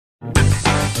Alright,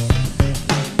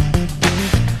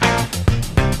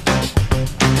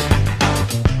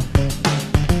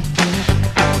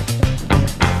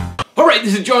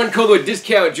 this is John Colo at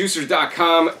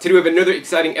DiscountJuicers.com. Today we have another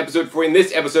exciting episode for you. In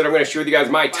this episode I'm going to show you guys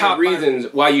my top reasons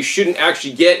why you shouldn't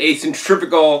actually get a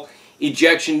centrifugal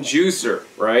ejection juicer,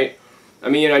 right? I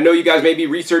mean, I know you guys may be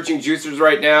researching juicers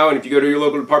right now, and if you go to your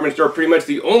local department store, pretty much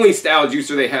the only style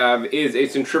juicer they have is a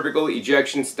centrifugal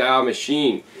ejection style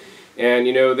machine. And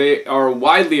you know, they are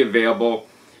widely available.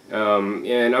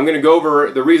 And I'm going to go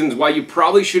over the reasons why you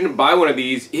probably shouldn't buy one of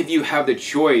these if you have the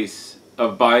choice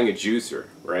of buying a juicer,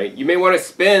 right? You may want to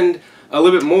spend a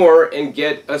little bit more and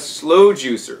get a slow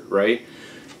juicer, right?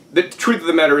 The truth of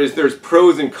the matter is there's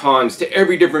pros and cons to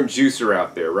every different juicer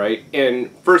out there, right? And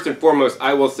first and foremost,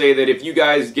 I will say that if you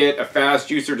guys get a fast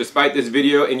juicer despite this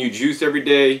video and you juice every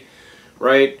day,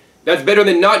 right, that's better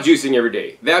than not juicing every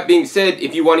day. That being said,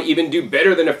 if you want to even do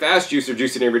better than a fast juicer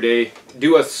juicing every day,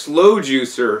 do a slow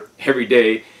juicer every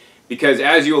day, because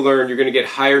as you'll learn, you're going to get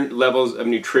higher levels of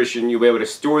nutrition, you'll be able to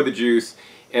store the juice,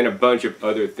 and a bunch of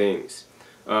other things.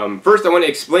 First, I want to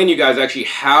explain to you guys actually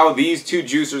how these two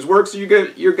juicers work, so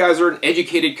you guys are an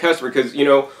educated customer, because, you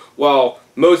know, while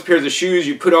most pairs of shoes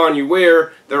you put on, you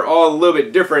wear, they're all a little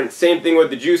bit different. Same thing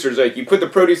with the juicers. Like, you put the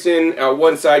produce in, out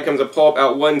one side comes a pulp,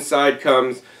 out one side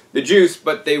comes the juice,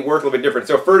 but they work a little bit different.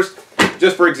 So first,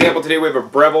 just for example, today we have a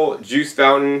Breville Juice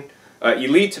Fountain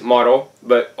Elite model,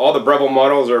 but all the Breville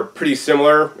models are pretty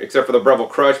similar, except for the Breville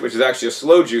Crush, which is actually a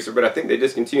slow juicer, but I think they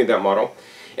discontinued that model.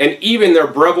 And even their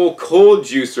Breville cold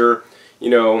juicer, you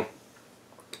know,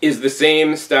 is the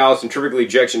same style centrifugal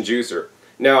ejection juicer.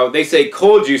 Now, they say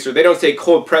cold juicer, they don't say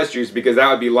cold press juice because that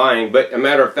would be lying, but a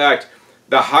matter of fact,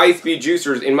 the high-speed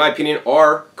juicers, in my opinion,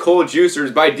 are cold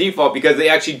juicers by default because they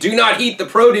actually do not heat the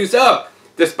produce up,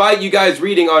 despite you guys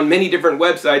reading on many different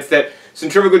websites that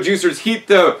centrifugal juicers heat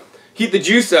the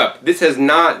juice up. This has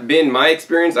not been my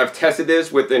experience. I've tested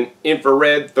this with an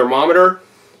infrared thermometer.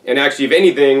 And actually, if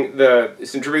anything, the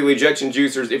centrifugal ejection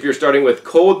juicers, if you're starting with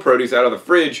cold produce out of the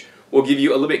fridge, will give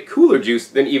you a little bit cooler juice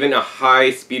than even a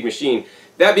high-speed machine.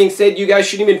 That being said, you guys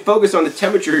shouldn't even focus on the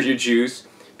temperature of your juice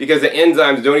because the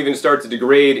enzymes don't even start to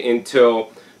degrade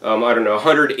until, I don't know,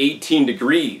 118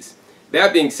 degrees.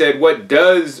 That being said, what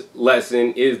does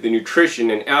lessen is the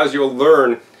nutrition, and as you'll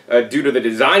learn, due to the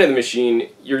design of the machine,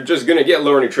 you're just going to get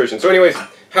lower nutrition. So anyways,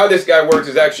 how this guy works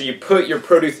is actually you put your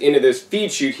produce into this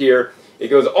feed chute here. It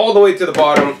goes all the way to the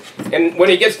bottom, and when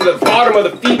it gets to the bottom of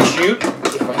the feed chute,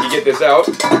 if I can get this out,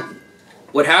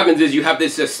 what happens is you have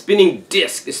this spinning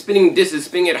disc. The spinning disc is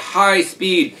spinning at high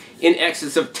speed in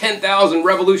excess of 10,000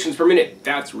 revolutions per minute.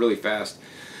 That's really fast.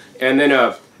 And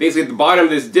then basically at the bottom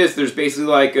of this disc, there's basically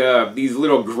like these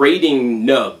little grating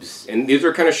nubs. And these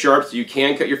are kind of sharp, so you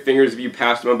can cut your fingers if you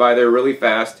pass them by there really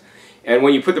fast. And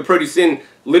when you put the produce in,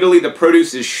 literally the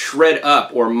produce is shred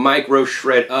up or micro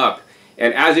shred up.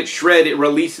 And as it's shred, it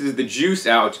releases the juice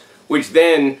out, which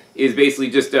then is basically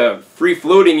just free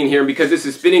floating in here. And because this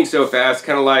is spinning so fast,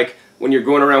 kind of like when you're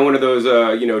going around one of those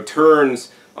you know,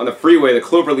 turns on the freeway, the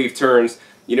cloverleaf turns,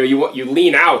 you know, you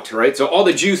lean out, right? So all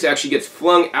the juice actually gets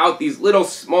flung out these little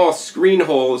small screen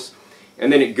holes,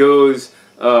 and then it goes,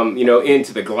 you know,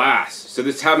 into the glass. So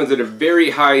this happens at a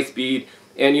very high speed,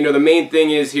 and you know, the main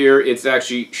thing is here, it's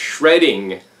actually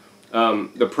shredding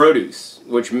the produce,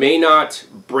 which may not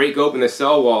break open the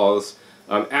cell walls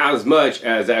as much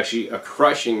as actually a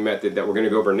crushing method that we're going to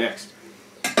go over next.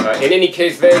 In any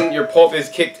case, then your pulp is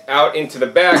kicked out into the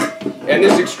back, and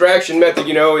this extraction method,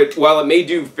 you know, while it may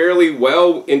do fairly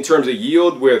well in terms of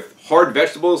yield with hard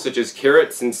vegetables such as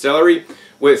carrots and celery,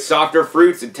 with softer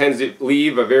fruits it tends to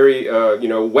leave a very you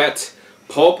know, wet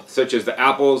pulp such as the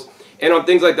apples, and on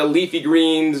things like the leafy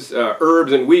greens,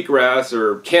 herbs and wheatgrass,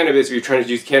 or cannabis, if you're trying to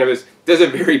juice cannabis, does a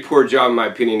very poor job in my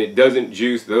opinion. It doesn't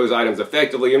juice those items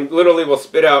effectively and literally will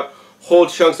spit out whole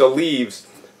chunks of leaves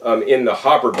in the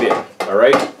hopper bin,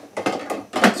 alright?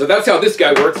 So that's how this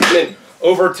guy works. And then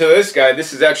over to this guy,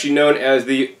 this is actually known as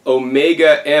the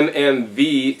Omega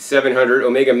MMV 700,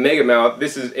 Omega Mega Mouth.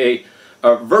 This is a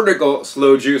vertical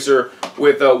slow juicer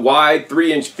with a wide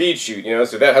 3-inch feed chute, you know,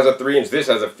 so that has a 3-inch, this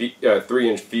has a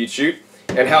 3-inch feed chute.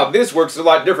 And how this works is a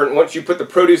lot different. Once you put the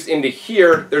produce into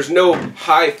here, there's no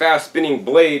high, fast spinning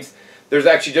blades. There's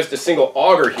actually just a single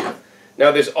auger here.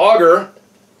 Now this auger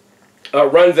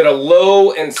runs at a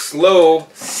low and slow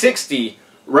 60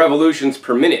 revolutions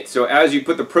per minute. So as you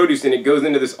put the produce in, it goes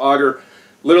into this auger.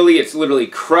 Literally, it's literally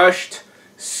crushed,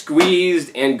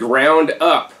 squeezed, and ground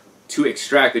up to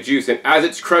extract the juice. And as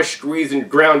it's crushed, squeezed, and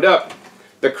ground up,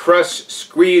 the crushed,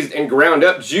 squeezed, and ground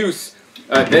up juice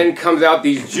then comes out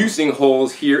these juicing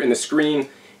holes here in the screen,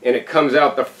 and it comes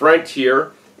out the front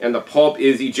here, and the pulp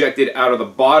is ejected out of the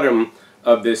bottom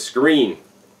of this screen.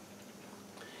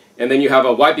 And then you have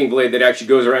a wiping blade that actually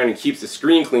goes around and keeps the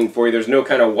screen clean for you. There's no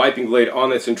kind of wiping blade on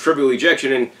the centrifugal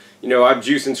ejection, and you know, I've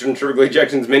juiced in centrifugal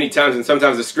ejections many times, and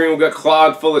sometimes the screen will get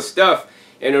clogged full of stuff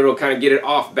and it'll kind of get it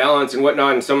off balance and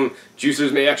whatnot, and some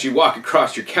juicers may actually walk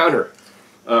across your counter.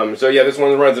 So yeah, this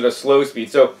one runs at a slow speed.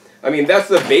 So I mean, that's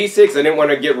the basics. I didn't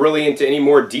want to get really into any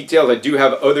more details. I do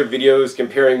have other videos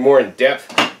comparing more in depth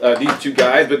these two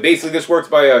guys, but basically this works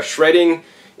by shredding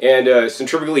and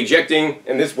centrifugal ejecting,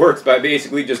 and this works by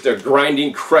basically just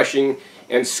grinding, crushing,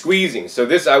 and squeezing. So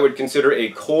this I would consider a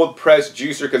cold press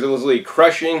juicer because it was really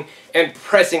crushing and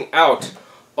pressing out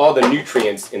all the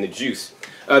nutrients in the juice.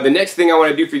 The next thing I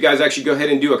want to do for you guys is actually go ahead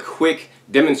and do a quick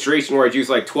demonstration where I juice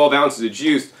like 12 ounces of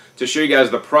juice to show you guys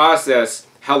the process,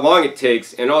 how long it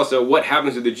takes, and also what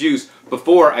happens to the juice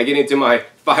before I get into my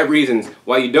 5 reasons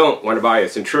why you don't want to buy a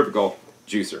centrifugal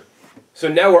juicer. So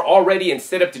now we're all ready and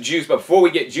set up to juice, but before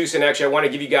we get juicing, actually I want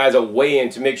to give you guys a weigh-in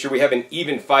to make sure we have an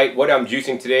even fight. What I'm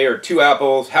juicing today are 2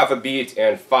 apples, half a beet,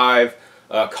 and 5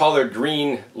 collard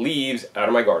green leaves out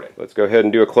of my garden. Let's go ahead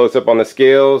and do a close-up on the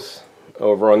scales.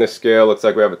 Over on this scale, looks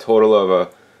like we have a total of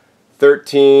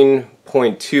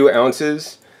 13.2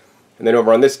 ounces. And then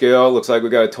over on this scale, looks like we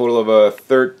got a total of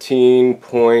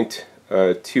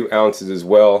 13.2 ounces as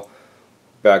well.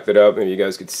 Back that up, and you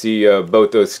guys could see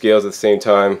both those scales at the same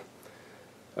time.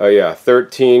 Yeah,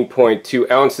 13.2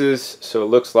 ounces. So it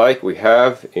looks like we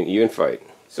have an even fight.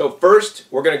 So first,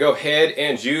 we're going to go ahead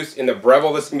and juice in the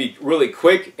Breville. This is going to be really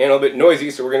quick and a little bit noisy,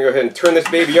 so we're going to go ahead and turn this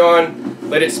baby on,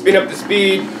 let it spin up to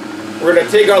speed. We're going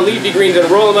to take our leafy greens and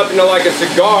roll them up into like a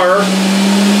cigar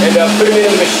and put them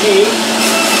in the machine.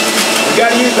 We've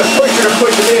got to use the pusher to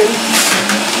push them in.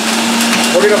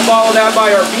 We're going to follow that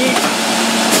by our beet,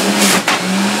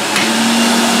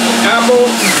 apple,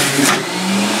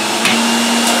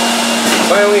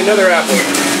 finally another apple.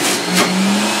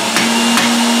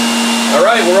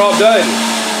 Alright, we're all done.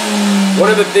 One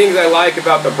of the things I like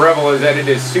about the Breville is that it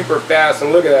is super fast,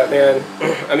 and look at that, man.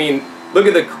 I mean, look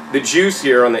at the juice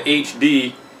here on the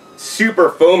HD, super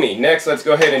foamy. Next, let's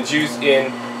go ahead and juice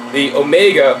in the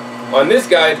Omega. On this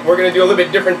guy, we're going to do a little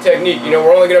bit different technique. You know,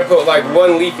 we're only going to put like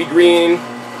 1 leafy green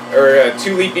or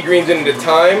 2 leafy greens in at a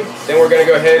time. Then we're going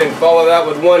to go ahead and follow that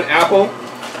with 1 apple.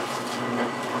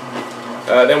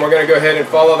 Then we're going to go ahead and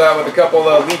follow that with a couple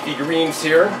of leafy greens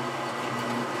here.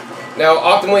 Now,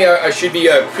 optimally, I should be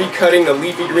pre-cutting the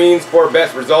leafy greens for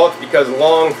best results because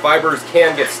long fibers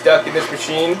can get stuck in this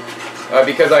machine.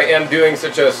 Because I am doing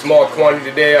such a small quantity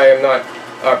today, I am not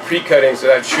pre-cutting, so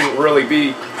that shouldn't really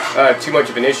be too much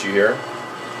of an issue here.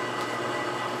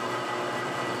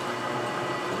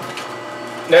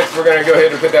 Next, we're going to go ahead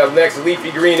and put that next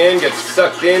leafy green in, get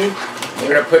sucked in. We're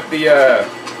going to put the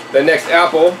next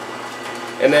apple,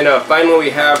 and then finally we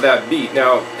have that beet.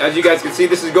 Now, as you guys can see,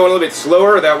 this is going a little bit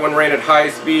slower. That one ran at high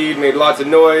speed, made lots of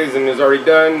noise, and is already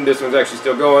done. This one's actually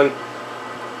still going.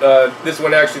 This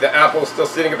one, actually, the apple is still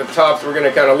sitting at the top, so we're going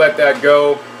to kind of let that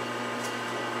go.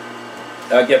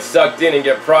 Get sucked in and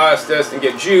get processed and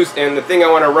get juiced. And the thing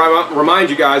I want to remind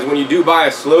you guys, when you do buy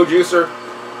a slow juicer,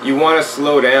 you want to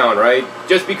slow down, right?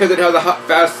 Just because it has a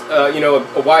fast, you know,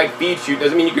 a wide feed chute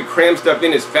doesn't mean you can cram stuff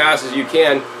in as fast as you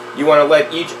can. You want to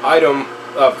let each item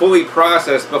fully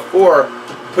process before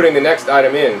putting the next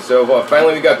item in. So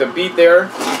finally we got the beet there,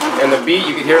 and the beet,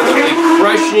 you can hear it literally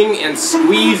crushing and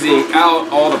squeezing out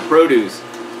all the produce.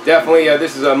 Definitely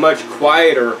this is a much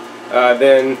quieter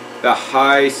than the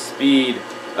high speed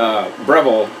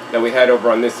Breville that we had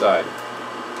over on this side.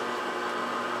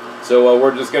 So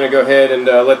we're just going to go ahead and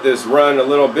let this run a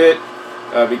little bit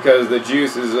because the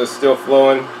juice is still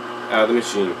flowing out of the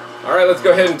machine. Alright, let's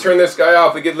go ahead and turn this guy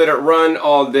off. We could let it run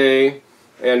all day.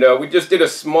 And we just did a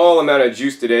small amount of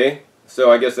juice today. So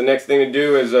I guess the next thing to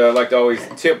do is I like to always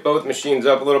tip both machines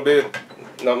up a little bit.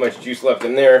 Not much juice left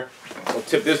in there. We'll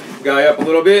tip this guy up a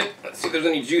little bit. Let's see if there's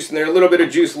any juice in there. A little bit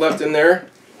of juice left in there.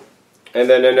 And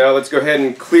then now let's go ahead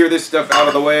and clear this stuff out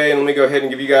of the way. And let me go ahead and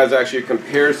give you guys actually a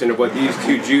comparison of what these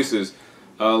two juices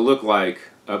look like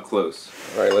up close.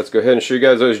 Alright, let's go ahead and show you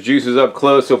guys those juices up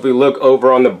close. So if we look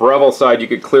over on the Breville side, you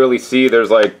could clearly see there's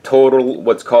like total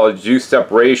what's called juice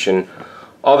separation.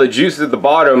 All the juice is at the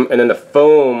bottom, and then the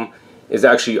foam is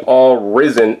actually all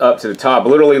risen up to the top.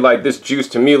 Literally, like, this juice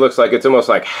to me looks like it's almost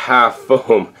like half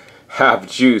foam, half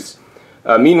juice.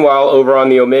 Meanwhile, over on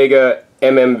the Omega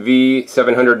MMV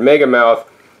 700 Megamouth,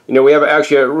 you know, we have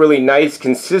actually a really nice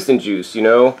consistent juice, you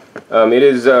know. It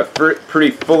is pretty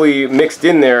fully mixed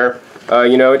in there.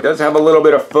 You know, it does have a little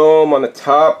bit of foam on the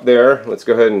top there. Let's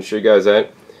go ahead and show you guys that.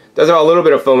 It does have a little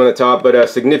bit of foam on the top, but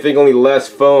significantly less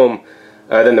foam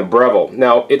than the Breville.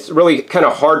 Now, it's really kind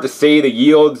of hard to say the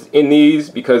yields in these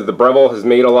because the Breville has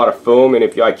made a lot of foam, and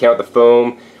if I count the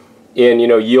foam in,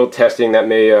 yield testing, that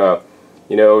may,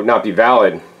 not be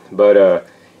valid. But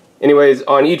anyways,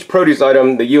 on each produce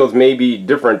item, the yields may be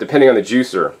different depending on the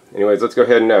juicer. Anyways, let's go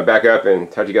ahead and back up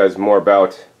and talk to you guys more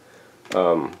about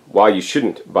why you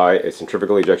shouldn't buy a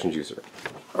centrifugal ejection juicer.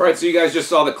 Alright, so you guys just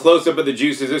saw the close-up of the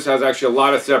juices. This has actually a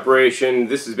lot of separation.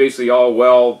 This is basically all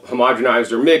well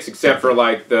homogenized or mixed, except for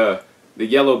like the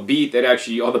yellow beet, that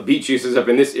actually, all the beet juices up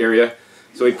in this area.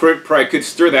 So we probably could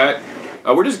stir that.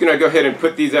 We're just going to go ahead and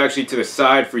put these actually to the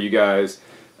side for you guys.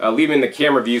 Leave them in the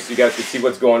camera view so you guys can see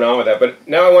what's going on with that. But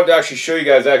now I want to actually show you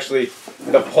guys actually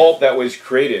the pulp that was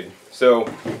created. So,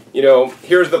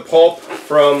 here's the pulp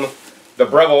from the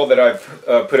Breville that I've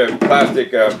put a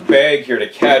plastic bag here to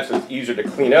catch so it's easier to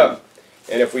clean up.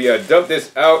 And if we dump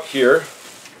this out here,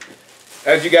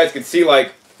 as you guys can see,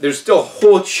 like, there's still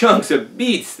whole chunks of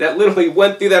beets that literally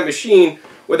went through that machine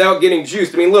without getting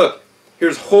juiced. I mean, look,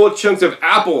 here's whole chunks of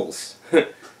apples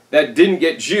that didn't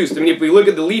get juiced. I mean, if we look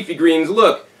at the leafy greens,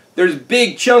 look, there's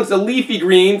big chunks of leafy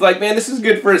greens. Like, man, this is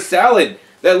good for a salad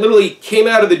that literally came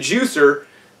out of the juicer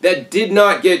that did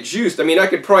not get juiced. I mean, I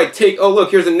could probably take, oh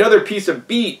look, here's another piece of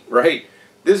beet, right?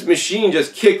 This machine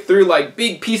just kicked through like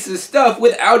big pieces of stuff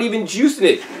without even juicing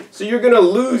it. So you're gonna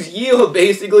lose yield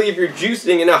basically if you're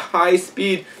juicing in a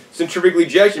high-speed centrifugal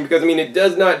ejection, because I mean, it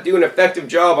does not do an effective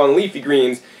job on leafy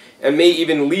greens and may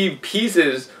even leave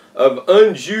pieces of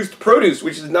unjuiced produce,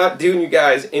 which is not doing you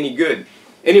guys any good.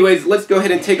 Anyways, let's go ahead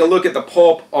and take a look at the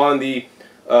pulp on the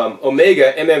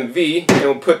Omega MMV, and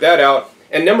we'll put that out.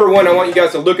 And number one, I want you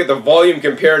guys to look at the volume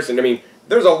comparison. I mean,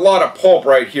 there's a lot of pulp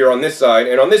right here on this side,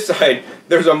 and on this side,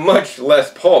 there's a much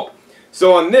less pulp.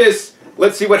 So on this,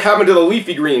 let's see what happened to the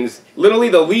leafy greens. Literally,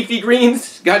 the leafy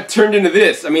greens got turned into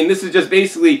this. I mean, this is just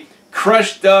basically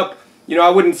crushed up. I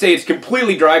wouldn't say it's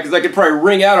completely dry, because I could probably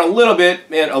wring out a little bit,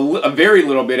 man, a very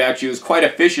little bit actually. It was quite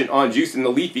efficient on juicing the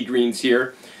leafy greens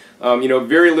here.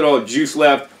 Very little juice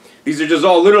left. These are just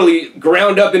all literally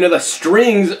ground up into the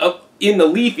strings in the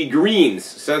leafy greens,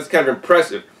 so that's kind of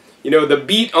impressive. The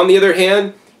beet, on the other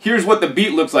hand, here's what the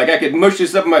beet looks like. I could mush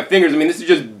this up in my fingers. I mean, this is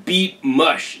just beet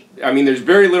mush. I mean, there's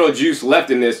very little juice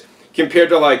left in this compared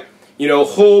to, like,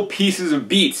 whole pieces of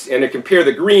beets. And to compare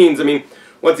the greens, I mean,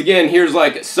 once again, here's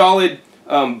like solid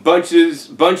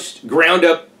bunched ground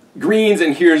up greens,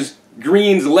 and here's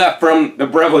greens left from the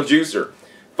Breville juicer.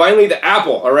 Finally, the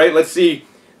apple. All right, let's see.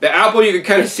 The apple you can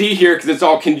kind of see here because it's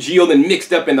all congealed and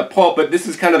mixed up in the pulp, but this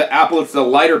is kind of the apple. It's the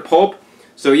lighter pulp.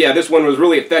 So yeah, this one was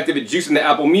really effective at juicing the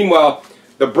apple. Meanwhile,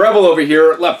 the Breville over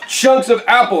here left chunks of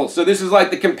apples. So this is like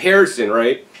the comparison,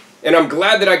 right? And I'm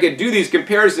glad that I could do these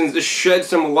comparisons to shed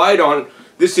some light on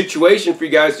this situation for you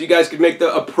guys, so you guys could make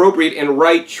the appropriate and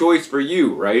right choice for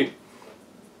you, right?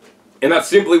 And that's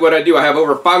simply what I do. I have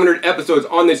over 500 episodes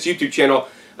on this YouTube channel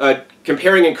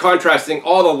comparing and contrasting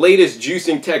all the latest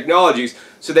juicing technologies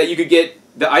so that you could get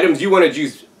the items you want to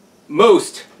juice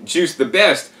most, juice the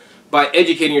best, by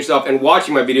educating yourself and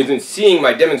watching my videos and seeing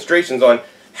my demonstrations on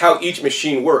how each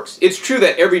machine works. It's true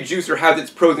that every juicer has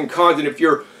its pros and cons, and if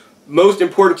your most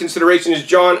important consideration is,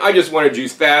 John, I just want to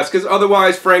juice fast, because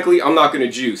otherwise, frankly, I'm not going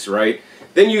to juice, right?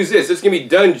 Then use this. It's going to be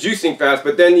done juicing fast,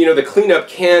 but then, the cleanup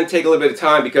can take a little bit of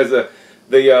time because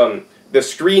the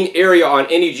screen area on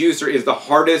any juicer is the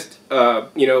hardest,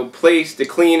 place to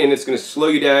clean, and it's going to slow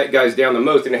you guys down the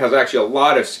most, and it has actually a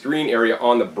lot of screen area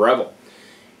on the Breville.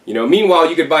 Meanwhile,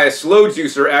 you could buy a slow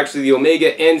juicer, actually the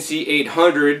Omega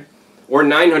NC800 or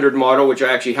 900 model, which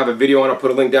I actually have a video on. I'll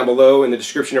put a link down below in the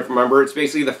description if you remember. It's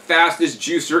basically the fastest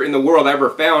juicer in the world I ever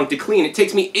found to clean. It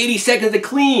takes me 80 seconds to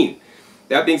clean.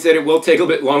 That being said, it will take a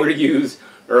bit longer to use,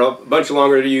 or a bunch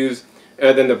longer to use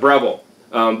than the Breville.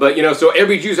 So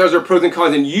every juice has their pros and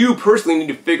cons, and you personally need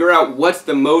to figure out what's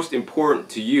the most important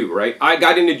to you, right? I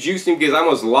got into juicing because I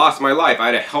almost lost my life. I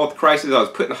had a health crisis. I was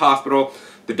put in the hospital.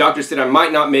 The doctor said I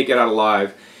might not make it out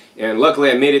alive, and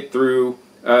luckily I made it through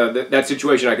that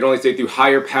situation. I could only say through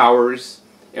higher powers,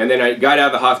 and then I got out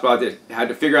of the hospital. I had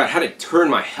to figure out how to turn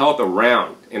my health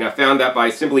around, and I found that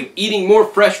by simply eating more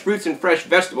fresh fruits and fresh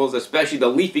vegetables, especially the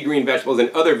leafy green vegetables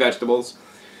and other vegetables,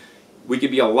 we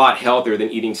could be a lot healthier than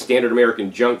eating standard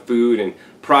American junk food and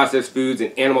processed foods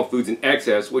and animal foods in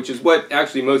excess, which is what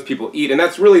actually most people eat. And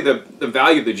that's really the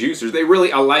value of the juicers. They really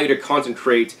allow you to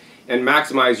concentrate and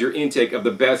maximize your intake of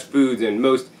the best foods and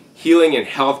most healing and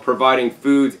health providing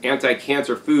foods,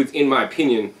 anti-cancer foods, in my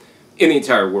opinion, in the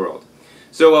entire world.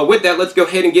 So with that, let's go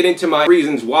ahead and get into my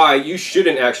reasons why you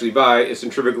shouldn't actually buy a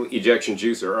centrifugal ejection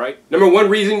juicer, alright? Number one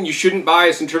reason you shouldn't buy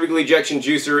a centrifugal ejection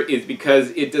juicer is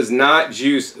because it does not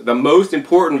juice the most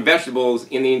important vegetables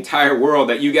in the entire world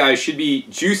that you guys should be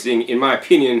juicing, in my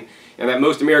opinion, and that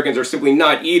most Americans are simply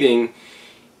not eating.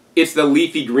 It's the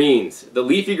leafy greens. The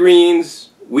leafy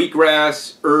greens,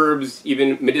 wheatgrass, herbs,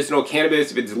 even medicinal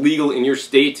cannabis, if it's legal in your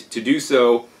state to do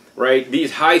so, right?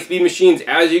 These high-speed machines,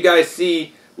 as you guys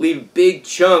see, leave big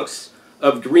chunks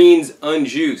of greens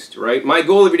unjuiced, right? My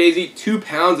goal every day is to eat 2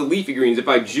 pounds of leafy greens. If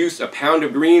I juice a pound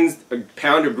of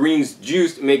greens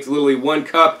juiced makes literally 1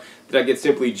 cup that I get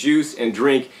simply juice and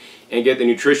drink and get the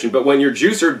nutrition. But when your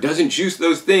juicer doesn't juice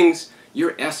those things,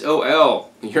 you're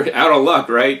SOL. You're out of luck,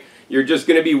 right? You're just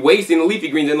going to be wasting the leafy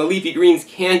greens, and the leafy greens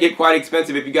can get quite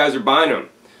expensive if you guys are buying them,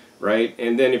 right?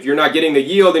 And then if you're not getting the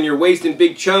yield and you're wasting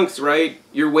big chunks, right?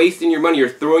 You're wasting your money. You're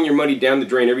throwing your money down the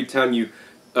drain every time you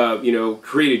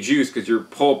create a juice, because your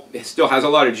pulp still has a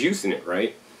lot of juice in it,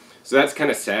 right? So that's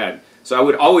kind of sad. So I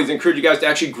would always encourage you guys to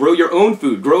actually grow your own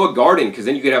food. Grow a garden, because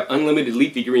then you could have unlimited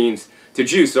leafy greens to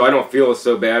juice. So I don't feel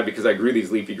so bad because I grew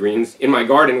these leafy greens in my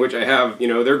garden, which I have,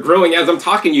 they're growing as I'm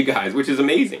talking to you guys, which is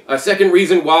amazing. A second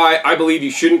reason why I believe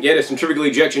you shouldn't get a centrifugal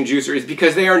ejection juicer is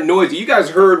because they are noisy. You guys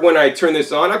heard when I turned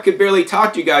this on, I could barely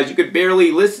talk to you guys. You could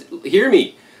barely hear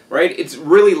me, right? It's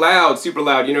really loud, super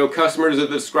loud. Customers have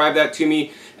described that to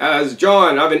me as,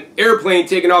 John, I have an airplane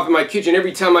taking off in my kitchen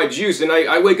every time I juice, and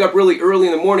I wake up really early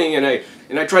in the morning and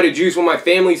I try to juice when my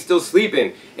family's still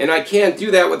sleeping, and I can't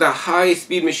do that with a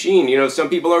high-speed machine. Some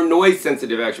people are noise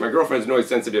sensitive. Actually, my girlfriend's noise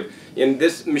sensitive, and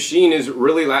this machine is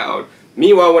really loud.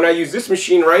 Meanwhile, when I use this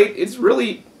machine, right, it's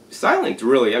really silent,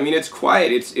 really. I mean, it's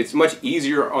quiet. It's much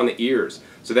easier on the ears,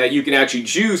 so that you can actually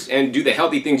juice and do the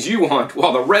healthy things you want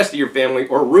while the rest of your family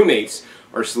or roommates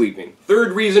are sleeping.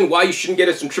 Third reason why you shouldn't get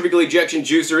a centrifugal ejection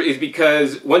juicer is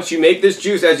because once you make this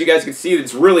juice, as you guys can see,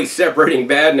 it's really separating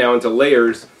bad now into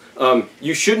layers.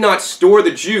 You should not store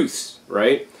the juice,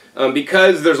 right?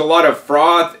 Because there's a lot of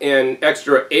froth and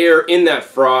extra air in that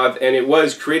froth, and it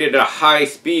was created at a high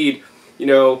speed,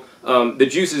 the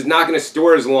juice is not going to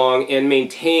store as long and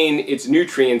maintain its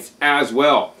nutrients as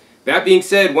well. That being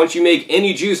said, once you make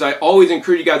any juice, I always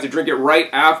encourage you guys to drink it right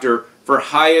after for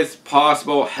highest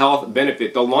possible health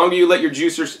benefit. The longer you let your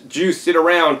juice sit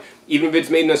around, even if it's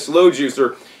made in a slow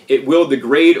juicer, it will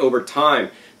degrade over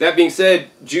time. That being said,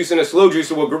 juice in a slow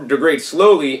juicer will degrade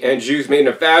slowly, and juice made in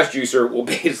a fast juicer will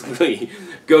basically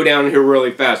go down here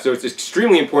really fast. So it's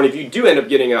extremely important, if you do end up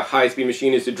getting a high-speed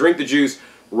machine, is to drink the juice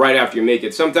right after you make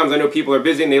it. Sometimes I know people are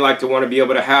busy and they like to want to be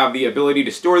able to have the ability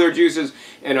to store their juices,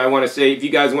 and I want to say, if you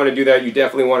guys want to do that, you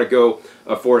definitely want to go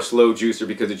for a slow juicer,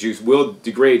 because the juice will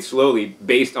degrade slowly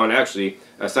based on actually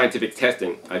scientific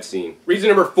testing I've seen. Reason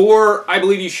number 4, I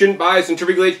believe you shouldn't buy a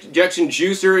centrifugal ejection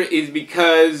juicer is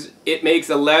because it makes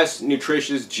a less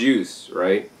nutritious juice,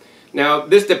 right? Now,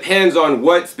 this depends on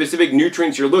what specific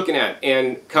nutrients you're looking at,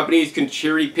 and companies can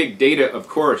cherry pick data, of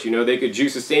course. They could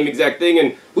juice the same exact thing,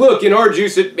 and look, in our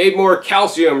juice it made more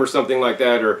calcium or something like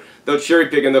that, or they'll cherry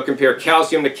pick and they'll compare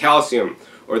calcium to calcium,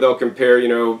 or they'll compare,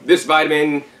 this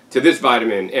vitamin to this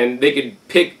vitamin, and they could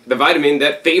pick the vitamin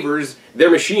that favors their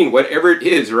machine, whatever it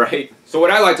is, right? So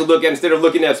what I like to look at, instead of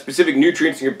looking at specific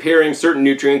nutrients and comparing certain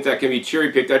nutrients that can be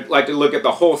cherry picked, I'd like to look at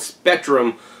the whole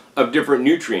spectrum of different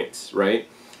nutrients, right?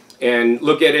 And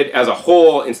look at it as a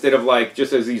whole instead of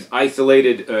just as these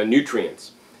isolated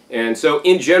nutrients. And so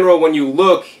in general, when you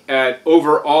look at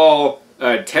overall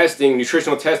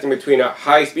nutritional testing between a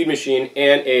high-speed machine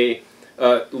and a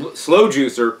slow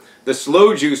juicer, the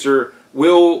slow juicer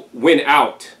will win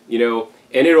out,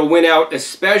 and it'll win out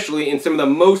especially in some of the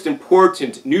most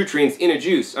important nutrients in a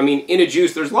juice. I mean, in a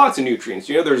juice, there's lots of nutrients.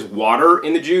 There's water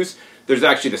in the juice. There's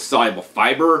actually the soluble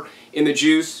fiber in the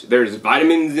juice. There's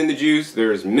vitamins in the juice.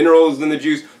 There's minerals in the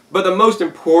juice. But the most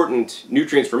important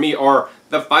nutrients for me are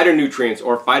the phytonutrients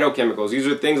or phytochemicals. These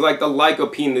are things like the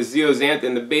lycopene, the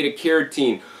zeaxanthin, the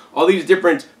beta-carotene, all these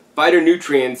different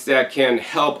phytonutrients that can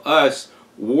help us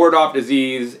ward off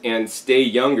disease and stay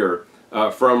younger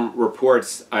from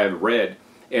reports I've read.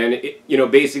 And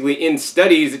basically in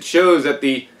studies it shows that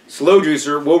the slow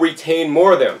juicer will retain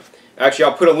more of them. Actually,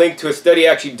 I'll put a link to a study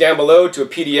actually down below, to a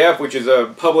PDF, which is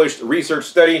a published research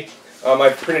study. I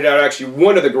printed out actually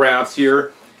one of the graphs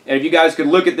here. And if you guys could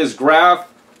look at this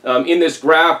graph, in this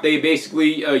graph they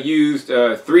basically used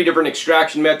 3 different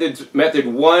extraction methods. Method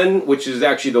 1, which is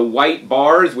actually the white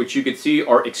bars, which you could see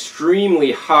are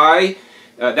extremely high.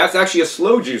 That's actually a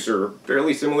slow juicer,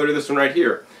 fairly similar to this one right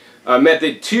here.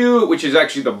 Method 2, which is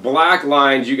actually the black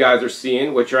lines you guys are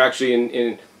seeing, which are actually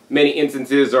in many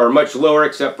instances are much lower,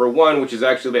 except for one, which is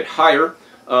actually a bit higher.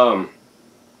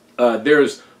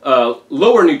 there's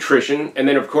lower nutrition, and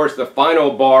then of course the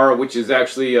final bar, which is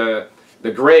actually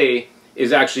the gray,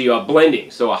 is actually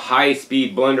blending. So a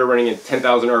high-speed blender running at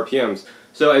 10,000 RPMs.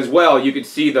 So as well, you could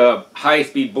see the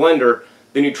high-speed blender,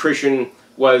 the nutrition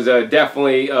was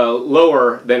definitely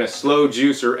lower than a slow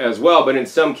juicer as well, but in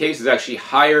some cases actually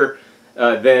higher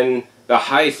than the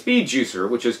high-speed juicer,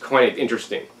 which is quite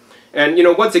interesting. And you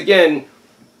know, once again,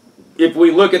 if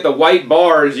we look at the white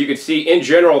bars, you can see in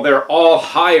general they're all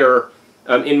higher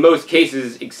in most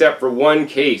cases, except for one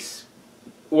case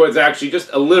was actually just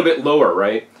a little bit lower,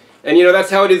 right? And you know, that's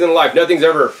how it is in life. Nothing's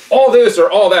ever all this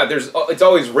or all that. It's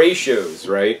always ratios,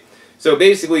 right? So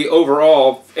basically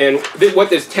overall, and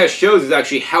what this test shows is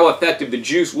actually how effective the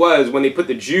juice was when they put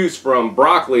the juice from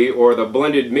broccoli or the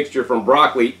blended mixture from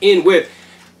broccoli in with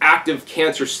active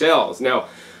cancer cells. Now,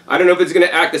 I don't know if it's going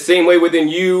to act the same way within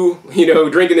you know,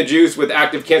 drinking the juice with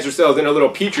active cancer cells in a little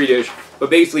petri dish, but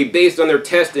basically based on their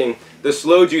testing, the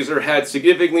slow juicer had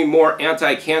significantly more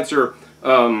anti-cancer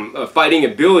fighting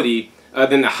ability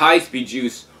than the high-speed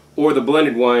juice or the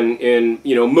blended one in,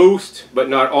 you know, most but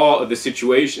not all of the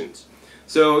situations.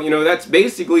 So, you know, that's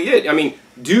basically it. I mean,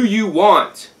 do you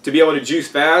want to be able to juice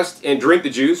fast and drink the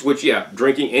juice, which, yeah,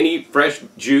 drinking any fresh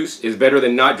juice is better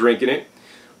than not drinking it,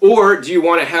 or do you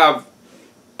want to have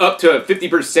up to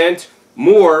 50%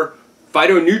 more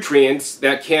phytonutrients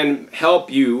that can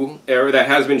help you, or that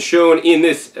has been shown in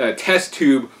this test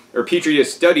tube or petri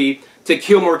dish study, to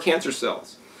kill more cancer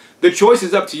cells? The choice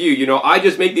is up to you. You know, I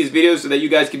just make these videos so that you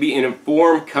guys can be an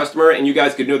informed customer and you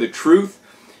guys could know the truth,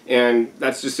 and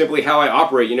that's just simply how I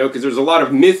operate, you know, because there's a lot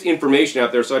of misinformation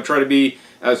out there, so I try to be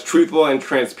as truthful and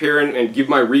transparent and give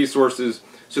my resources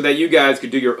so that you guys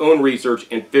could do your own research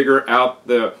and figure out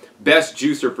the best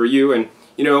juicer for you. And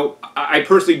you know, I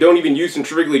personally don't even use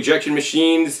centrifugal ejection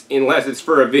machines unless it's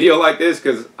for a video like this,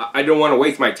 because I don't want to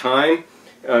waste my time.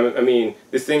 I mean,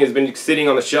 this thing has been sitting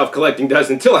on the shelf collecting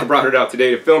dust until I brought it out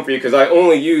today to film for you, because I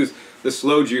only use the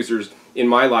slow juicers in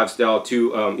my lifestyle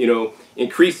to, you know,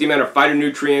 increase the amount of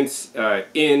phytonutrients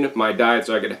in my diet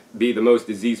so I could be the most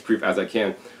disease-proof as I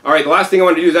can. All right, the last thing I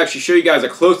want to do is actually show you guys a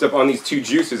close-up on these two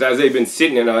juices as they've been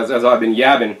sitting and as I've been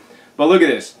yabbing. But look at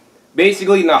this.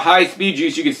 Basically, in the high-speed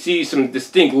juice, you can see some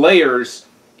distinct layers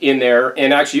in there,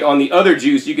 and actually on the other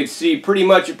juice, you can see it pretty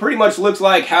much looks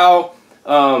like how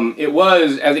it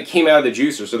was as it came out of the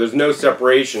juicer. So there's no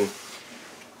separation,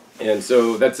 and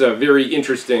so that's very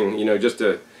interesting, you know, just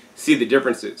to see the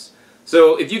differences.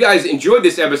 So if you guys enjoyed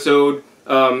this episode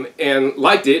and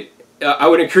liked it, I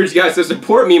would encourage you guys to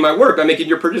support me and my work by making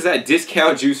your purchase at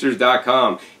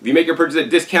discountjuicers.com. If you make your purchase at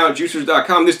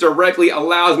discountjuicers.com, this directly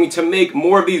allows me to make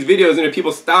more of these videos, and if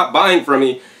people stop buying from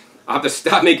me, I'll have to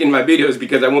stop making my videos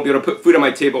because I won't be able to put food on my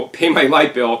table, pay my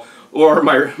light bill, or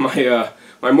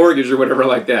my mortgage or whatever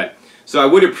like that. So I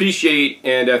would appreciate,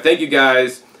 and thank you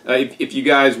guys if you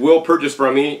guys will purchase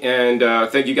from me, and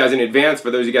thank you guys in advance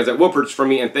for those of you guys that will purchase from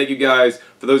me, and thank you guys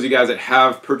for those of you guys that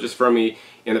have purchased from me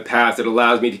in the past. It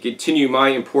allows me to continue my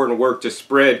important work to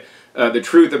spread the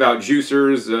truth about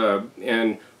juicers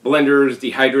and blenders,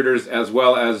 dehydrators, as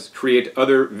well as create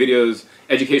other videos,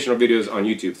 educational videos on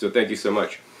YouTube. So thank you so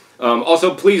much.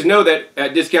 Also, please know that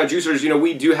at Discount Juicers, you know,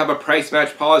 we do have a price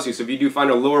match policy. So if you do find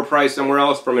a lower price somewhere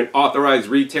else from an authorized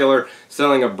retailer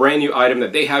selling a brand new item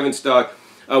that they have in stock,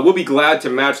 we'll be glad to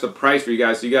match the price for you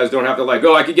guys, so you guys don't have to like,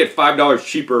 oh, I could get $5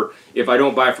 cheaper if I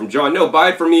don't buy it from John. No, buy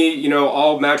it from me. You know,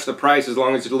 I'll match the price as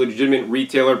long as it's a legitimate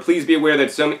retailer. Please be aware that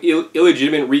some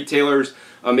illegitimate retailers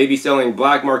may be selling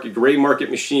black market, gray market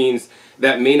machines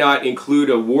that may not include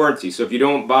a warranty. So if you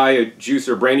don't buy a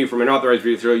juicer brand new from an authorized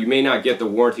retailer, you may not get the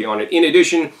warranty on it. In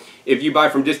addition, if you buy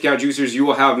from Discount Juicers, you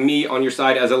will have me on your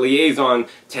side as a liaison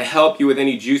to help you with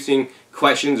any juicing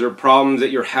questions or problems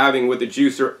that you're having with the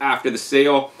juicer after the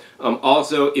sale.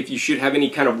 Also, if you should have any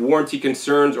kind of warranty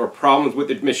concerns or problems with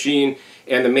the machine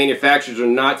and the manufacturers are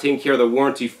not taking care of the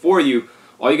warranty for you,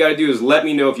 all you got to do is let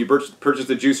me know if you purchase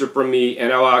the juicer from me,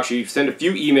 and I'll actually send a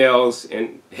few emails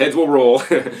and heads will roll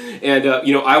and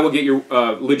you know, I will get your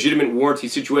legitimate warranty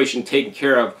situation taken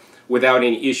care of without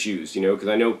any issues, you know, because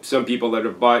I know some people that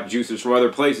have bought juicers from other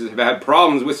places have had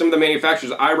problems with some of the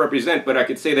manufacturers I represent, but I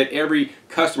could say that every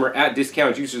customer at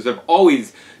Discount Juicers have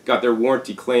always got their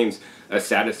warranty claims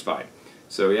satisfied.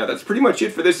 So yeah, that's pretty much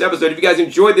it for this episode. If you guys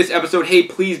enjoyed this episode, hey,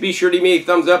 please be sure to give me a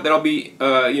thumbs up. That'll be,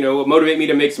 you know, motivate me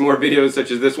to make some more videos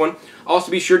such as this one.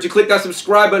 Also, be sure to click that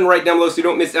subscribe button right down below so you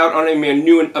don't miss out on any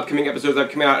new and upcoming episodes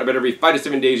that come out about every 5 to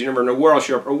 7 days. You never know where I'll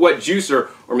show up or what juicer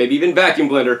or maybe even vacuum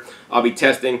blender I'll be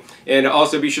testing. And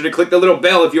also be sure to click the little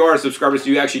bell if you are a subscriber so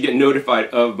you actually get notified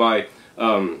of my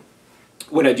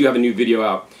when I do have a new video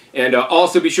out. And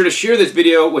also be sure to share this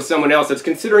video with someone else that's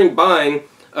considering buying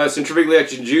a centrifugal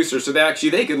ejection juicer so that actually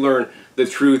they could learn the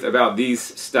truth about these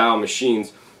style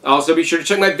machines. Also be sure to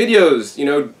check my videos. You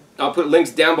know, I'll put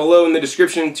links down below in the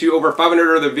description to over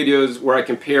 500 other videos where I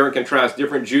compare and contrast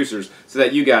different juicers so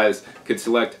that you guys could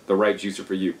select the right juicer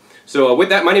for you. So with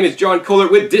that, my name is John Kohler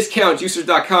with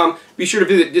DiscountJuicers.com. Be sure to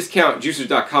visit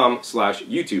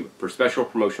DiscountJuicers.com/YouTube for special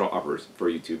promotional offers for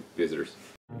YouTube visitors.